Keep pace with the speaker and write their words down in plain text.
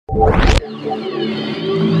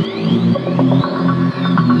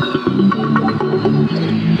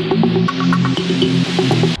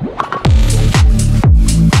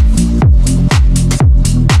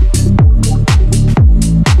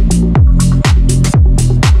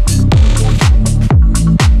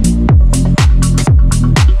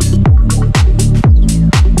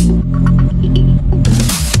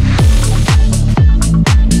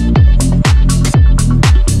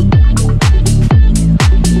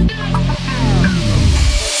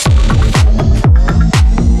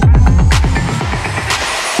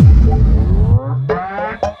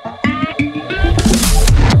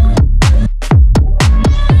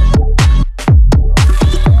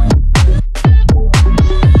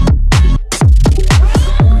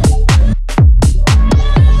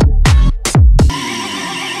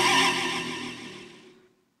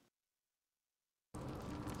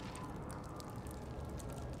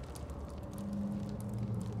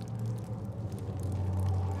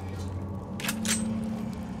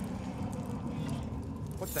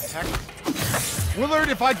What the heck? Willard,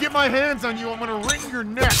 if I get my hands on you, I'm gonna wring your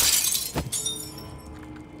neck.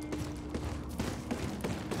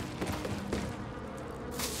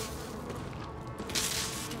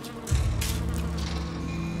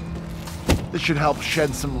 This should help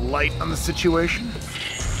shed some light on the situation.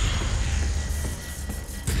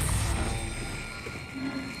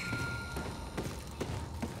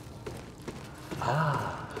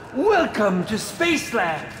 Welcome to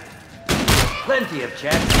Spaceland! Plenty of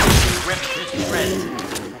chances to rip this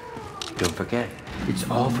shred. Don't forget, it's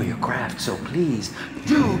all for your craft, so please,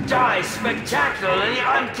 do die spectacularly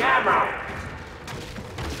on camera!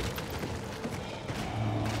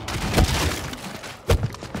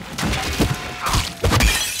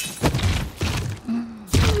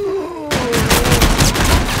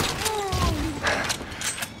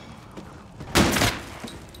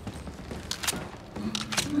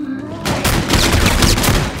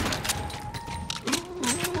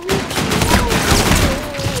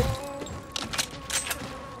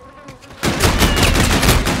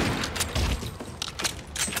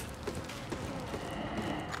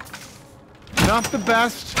 Not the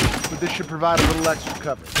best, but this should provide a little extra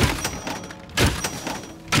cover.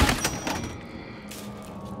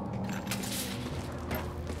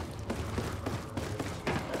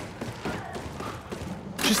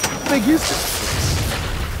 Just how big is this?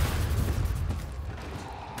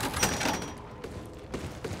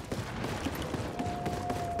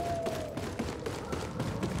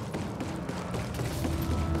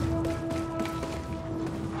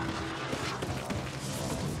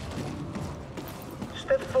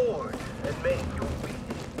 Step forward and make your way.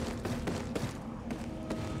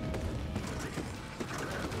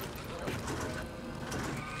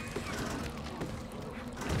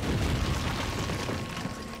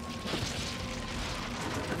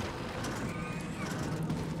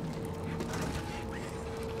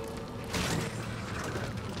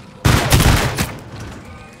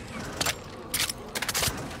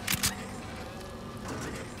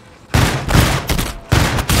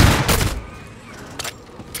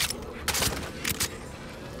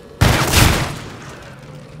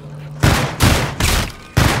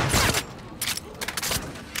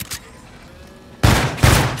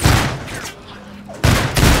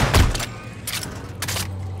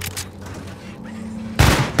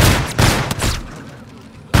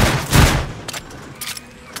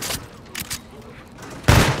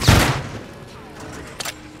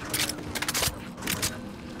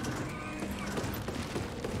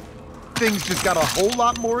 Things just got a whole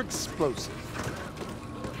lot more explosive.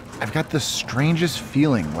 I've got the strangest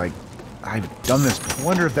feeling, like I've done this before. I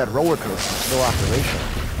wonder if that roller coaster is still operational.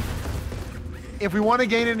 If we want to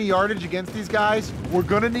gain any yardage against these guys, we're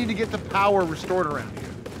gonna need to get the power restored around here.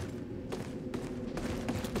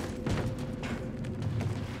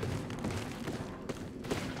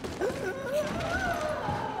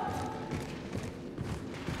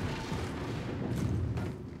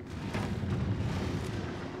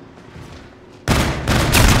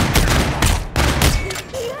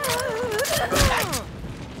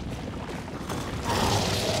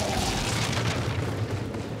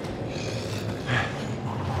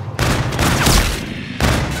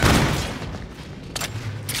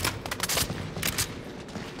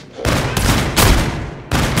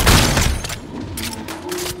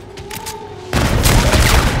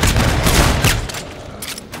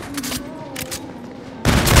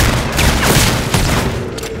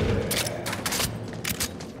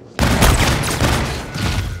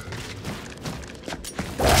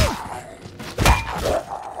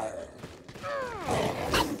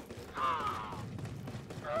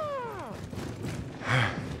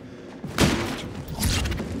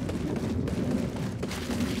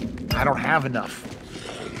 I don't have enough.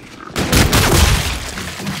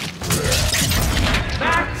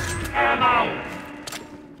 Max ammo!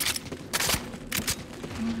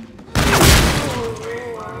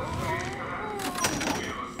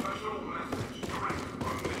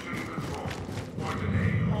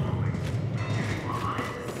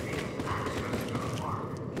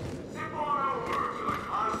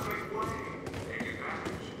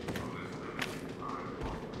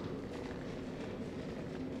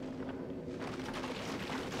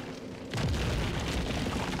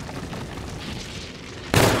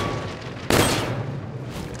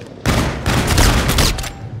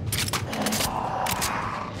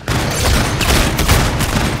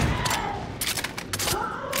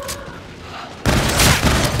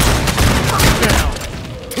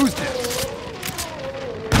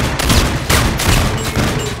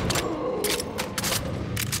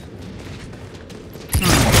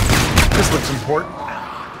 Looks important.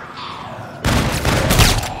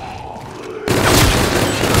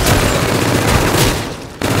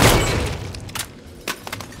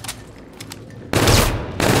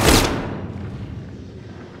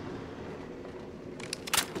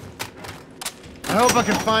 I hope I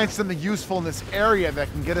can find something useful in this area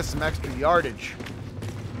that can get us some extra yardage.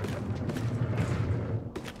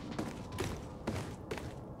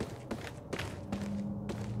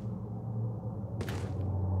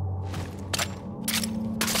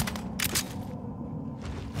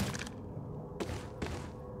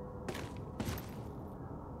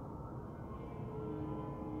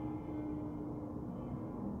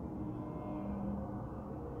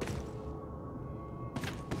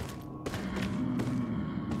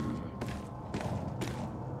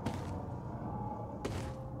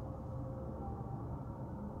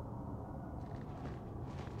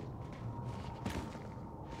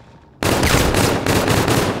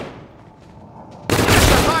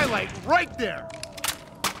 Right there!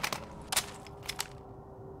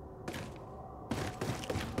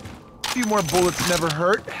 A few more bullets never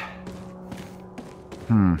hurt.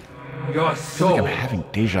 Your I feel like I'm having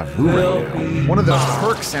deja vu right now. One of those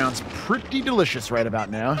perks sounds pretty delicious right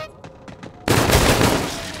about now.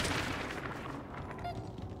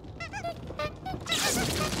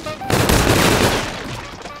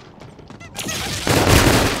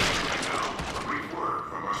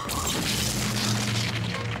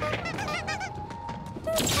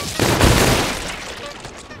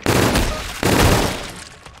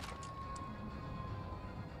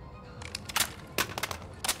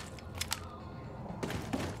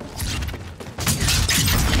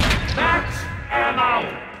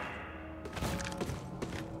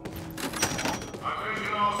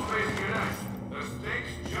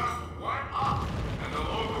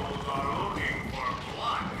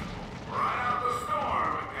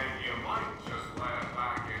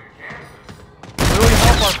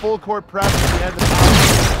 Full court press at the end of the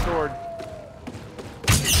sword.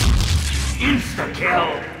 Insta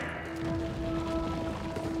kill.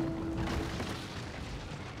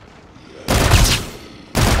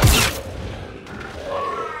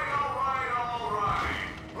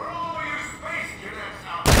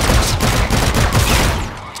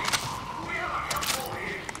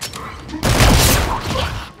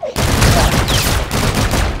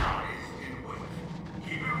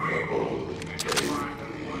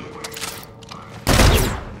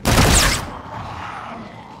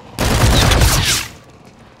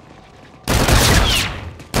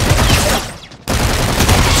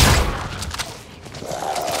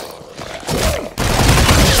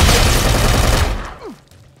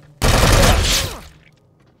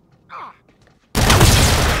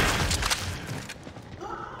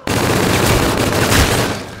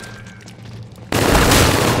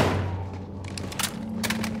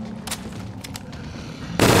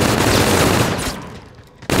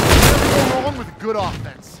 Good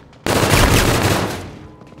offense.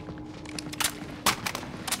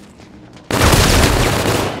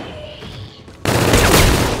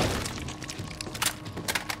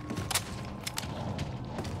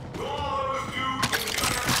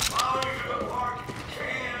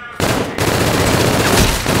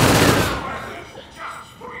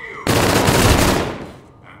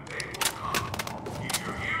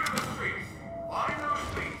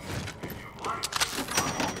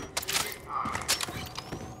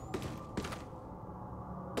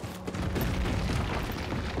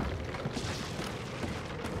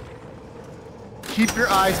 Keep your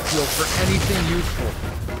eyes peeled for anything useful.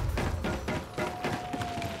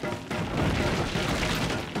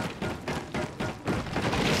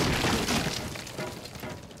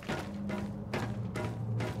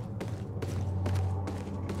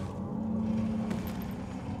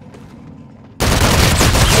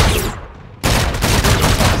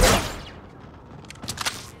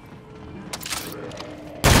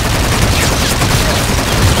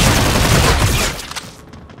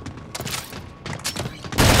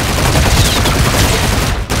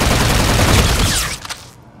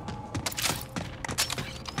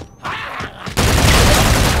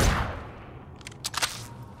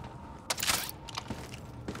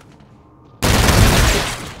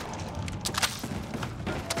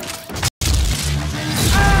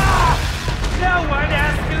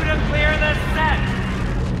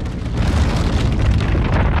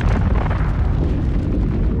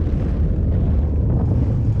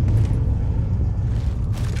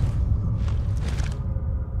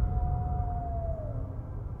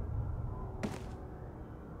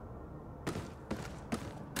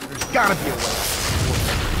 Gotta be a way.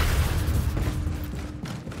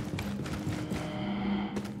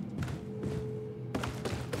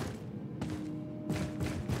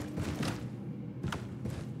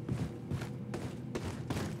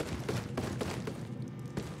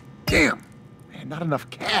 Damn! Man, not enough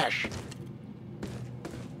cash.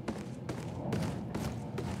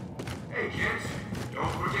 Hey kids,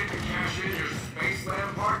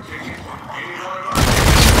 Spaceland Park tickets in any one of our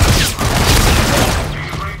theaters.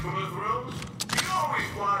 Need a break from the thrills? You can always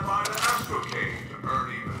fly by the Astrocade to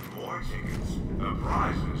earn even more tickets. The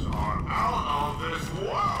prizes are out of this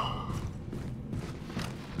world.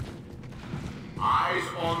 Eyes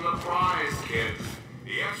on the prize, kids.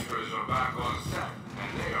 The extras are back on set,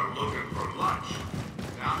 and they are looking for lunch.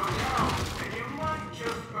 Now go down, and you might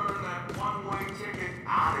just earn that one-way ticket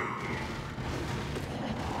out of here.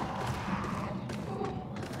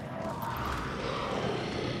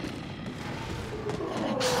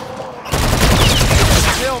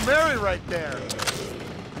 Hail Mary right there.